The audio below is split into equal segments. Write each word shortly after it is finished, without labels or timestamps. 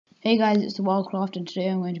Hey guys, it's the Wildcraft, and today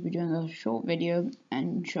I'm going to be doing a short video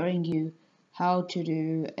and showing you how to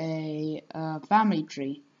do a family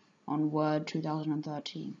tree on Word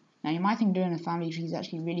 2013. Now you might think doing a family tree is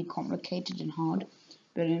actually really complicated and hard,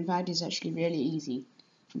 but in fact it's actually really easy.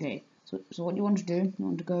 Okay, so what you want to do, you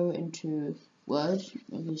want to go into Word,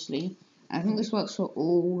 obviously. I think this works for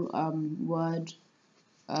all Word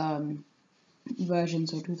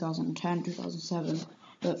versions of 2010, 2007,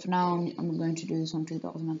 but for now I'm going to do this on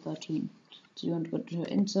 2013. So you want to go to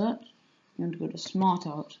Insert, you want to go to Smart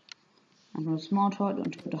Art, and from Smart Art you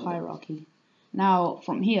want to go to Hierarchy. Now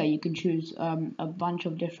from here you can choose a bunch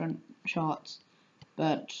of different charts,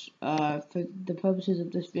 but for the purposes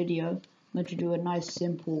of this video I'm going to do a nice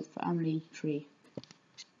simple family tree.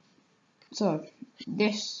 So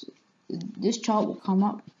this chart will come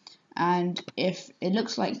up, and if it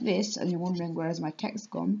looks like this and you're wondering where has my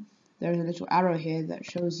text gone, there's a little arrow here that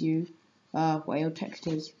shows you where your text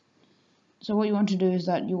is. So what you want to do is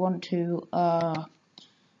that you want to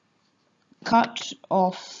cut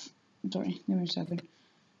off, sorry, give me a second,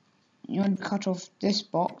 you want to cut off this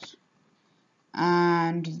box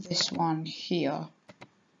and this one here.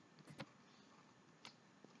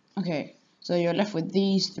 Okay, so you're left with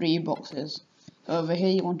these three boxes. Over here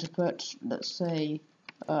you want to put, let's say,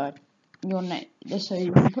 your name. Let's say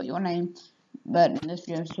you want to put your name, but in this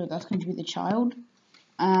video, so that's going to be the child.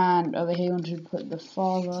 And over here you want to put the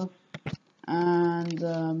father and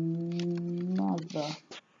the mother.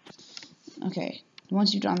 Okay,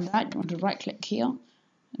 once you've done that, you want to right click here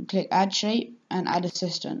and click add shape and add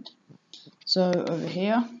assistant. So over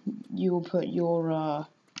here you will put your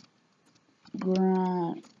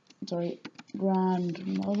grandmother,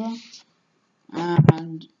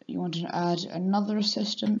 and you want to add another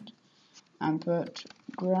assistant and put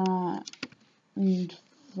grandfather,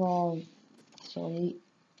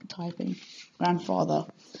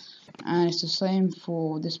 and it's the same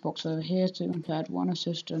for this box over here. So you want to add one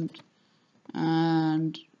assistant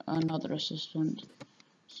and another assistant,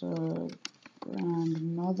 so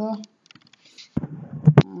grandmother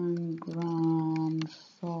and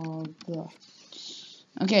grandfather.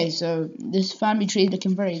 Okay, so this family tree is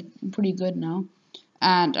looking pretty good now,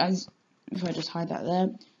 and if I just hide that there,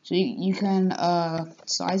 so you can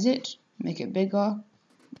size it, make it bigger.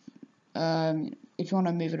 If you want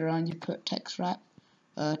to move it around, you put text wrap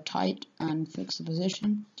tight and fix the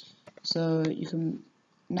position. So you can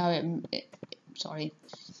now you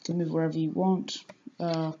can move wherever you want,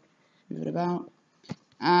 move it about,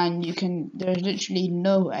 and you can. There's literally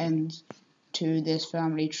no end to this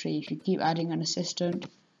family tree. If you keep adding an assistant,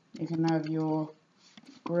 you can have your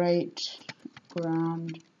great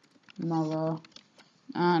grandmother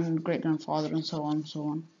and great grandfather and so on and so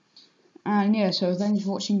on. And yeah, so thanks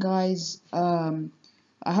for watching, guys. I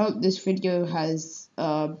hope this video has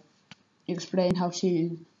explained how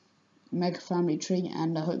to make a family tree,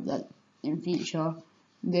 and I hope that in future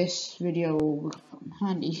this video will become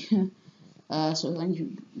handy. So thank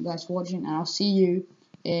you guys for watching, and I'll see you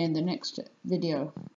in the next video.